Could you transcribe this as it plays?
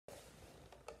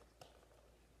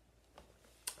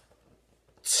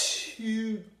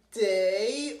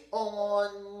today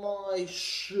on my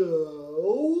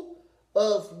show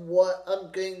of what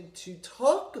I'm going to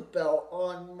talk about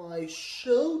on my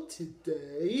show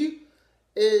today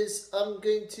is I'm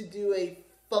going to do a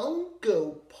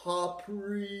Funko Pop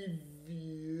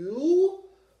review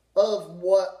of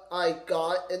what I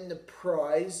got in the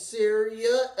prize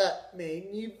area at main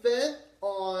event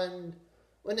on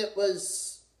when it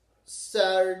was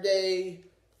Saturday,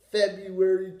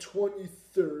 February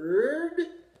 23rd,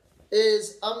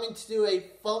 is I'm going to do a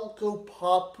Funko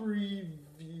Pop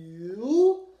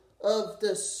review of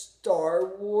the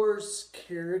Star Wars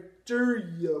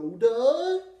character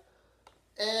Yoda,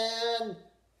 and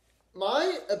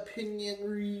my opinion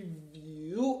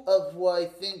review of what I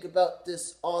think about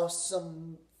this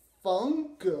awesome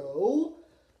Funko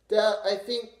that I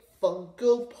think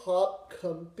Funko Pop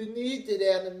Company did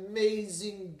an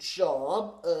amazing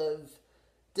job of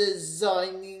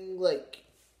designing, like,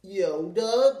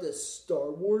 Yoda, the Star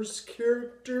Wars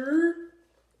character,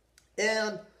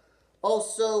 and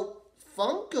also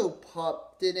Funko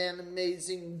Pop did an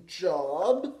amazing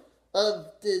job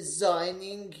of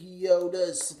designing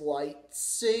Yoda's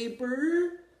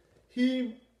lightsaber.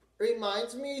 He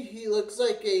reminds me, he looks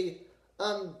like a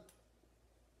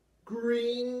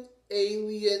green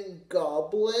alien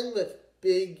goblin with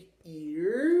big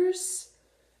ears,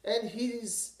 and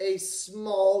he's a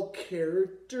small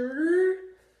character.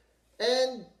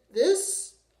 And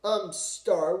this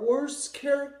Star Wars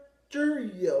character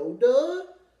Yoda,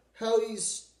 how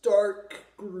he's dark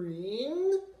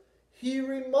green, he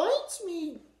reminds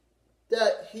me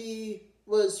that he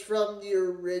was from the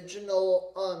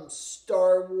original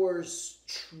Star Wars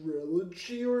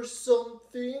trilogy or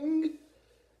something.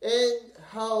 And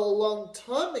how a long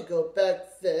time ago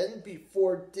back then,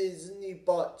 before Disney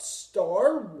bought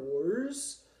Star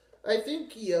Wars, I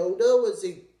think Yoda was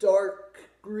a dark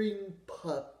green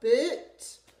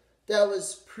puppet that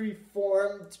was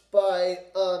performed by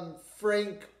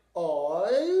Frank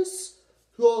Oz,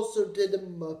 who also did the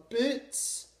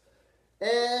Muppets.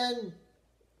 And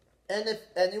if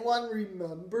anyone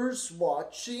remembers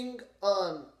watching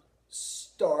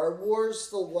Star Wars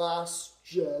The Last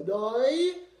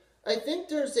Jedi, I think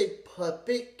there's a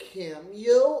puppet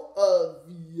cameo of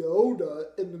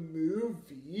Yoda in the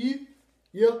movie.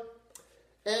 Yep.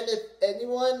 And if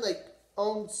anyone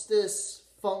owns this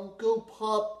Funko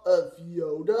Pop of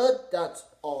Yoda, that's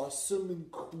awesome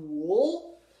and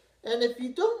cool. And if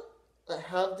you don't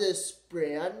have this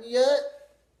brand yet,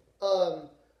 I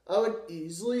would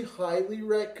easily highly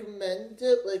recommend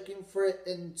it, looking for it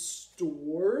in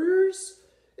stores.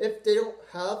 If they don't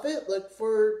have it, look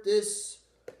for this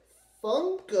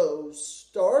Funko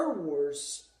Star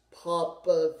Wars Pop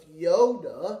of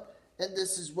Yoda, and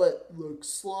this is what it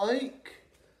looks like.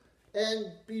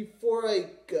 And before I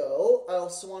go, I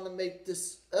also want to make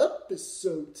this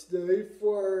episode today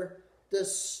for the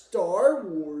Star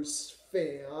Wars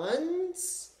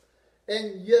fans.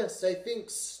 And yes, I think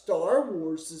Star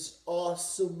Wars is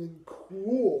awesome and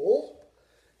cool.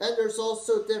 And there's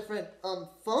also different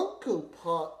Funko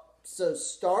Pops of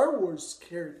Star Wars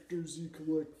characters you can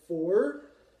look for.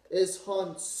 Is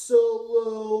Han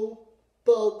Solo,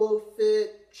 Boba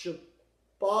Fett,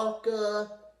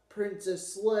 Chewbacca,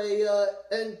 Princess Leia,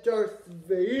 and Darth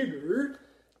Vader.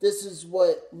 This is what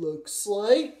it looks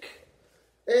like.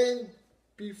 And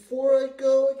before I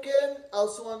go again, I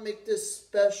also want to make this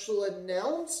special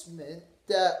announcement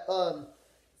that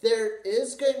there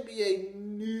is going to be a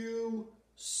new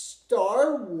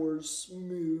Star Wars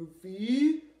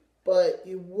movie, but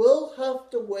you will have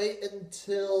to wait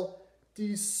until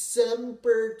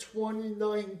December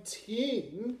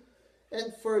 2019.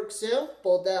 And for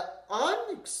example, that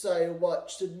I'm excited to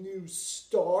watch the new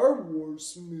Star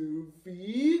Wars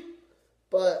movie,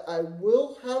 but I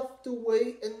will have to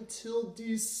wait until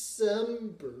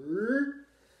December.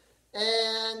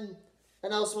 And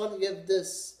I also want to give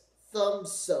this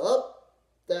thumbs up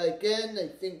that, again, I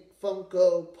think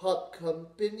Funko Pop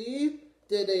Company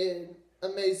did an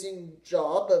amazing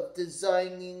job of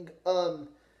designing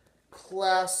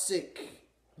classic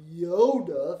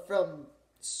Yoda from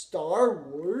Star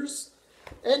Wars.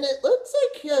 And it looks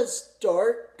like he has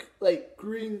dark,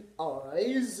 green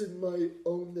eyes, in my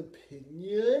own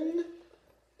opinion.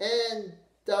 And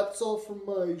that's all for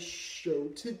my show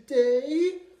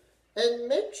today. And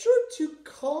make sure to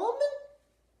comment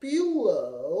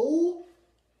below.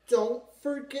 Don't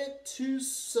forget to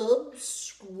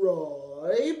subscribe.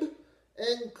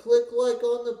 And click like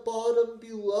on the bottom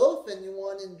below if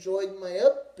anyone enjoyed my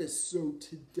episode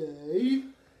today.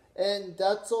 And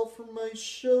that's all for my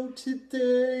show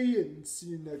today, and see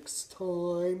you next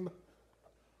time.